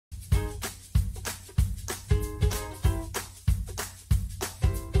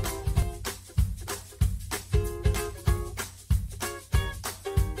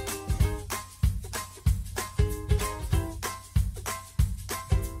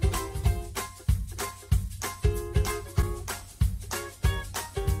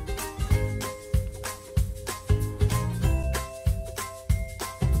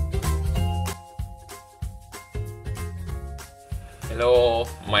Hello,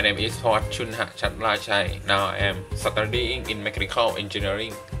 my name is Pud Chunha. Now I am studying in mechanical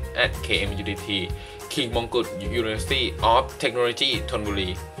engineering at KMUDT, King Mongkut University of Technology,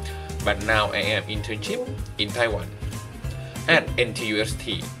 Thonburi. But now I am internship in Taiwan at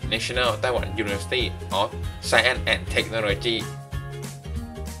NTUST, National Taiwan University of Science and Technology.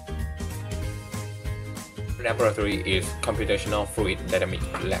 Laboratory is computational fluid dynamics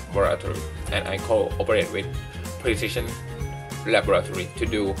laboratory, and I cooperate with precision laboratory to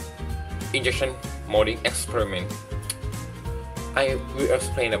do injection molding experiment. I will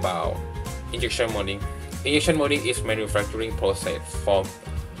explain about injection molding. Injection molding is manufacturing process for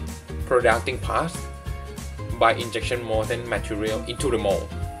producing parts by injection molten material into the mold.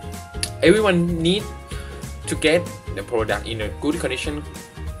 Everyone need to get the product in a good condition,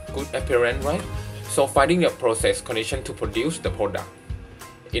 good appearance, right? So finding the process condition to produce the product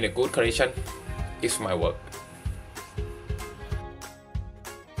in a good condition is my work.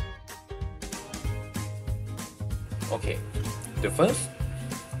 Okay, the first,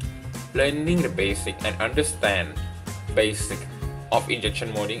 learning the basic and understand basic of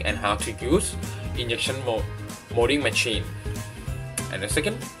injection molding and how to use injection molding machine. And the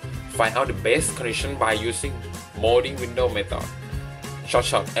second, find out the best condition by using molding window method,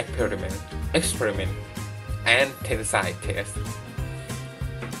 short experiment, and tensile test.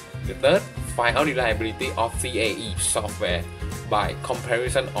 The third, find out reliability of CAE software by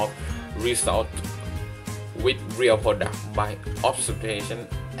comparison of result with real product by observation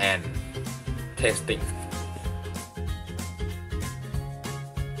and testing.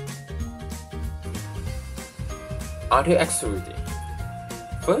 Other activity.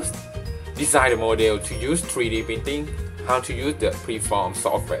 First, design the model to use 3D printing, how to use the preform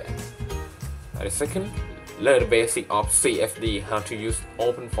software. And the second, learn the basic of CFD, how to use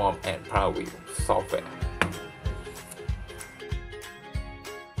OpenForm and PowerView software.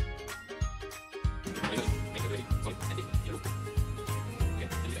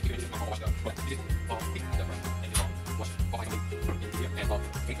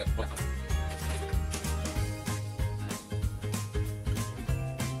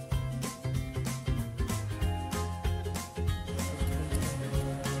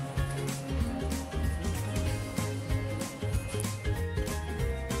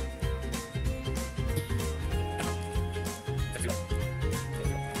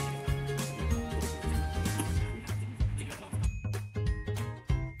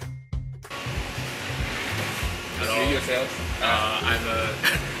 Hello. Yourself?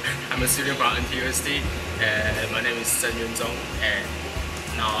 I'm a student from NTUST, and my name is Sen Yun Zong, and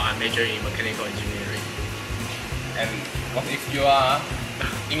now I'm majoring in mechanical engineering. And what is your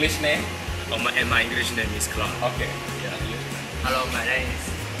English name? And my English name is Clark. Okay. Yeah. Hello, my name is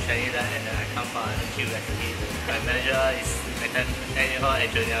Shanida and I come from NTUST. My major is mechanical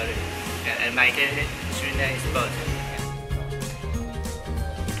engineering and my chemistry name is Pud.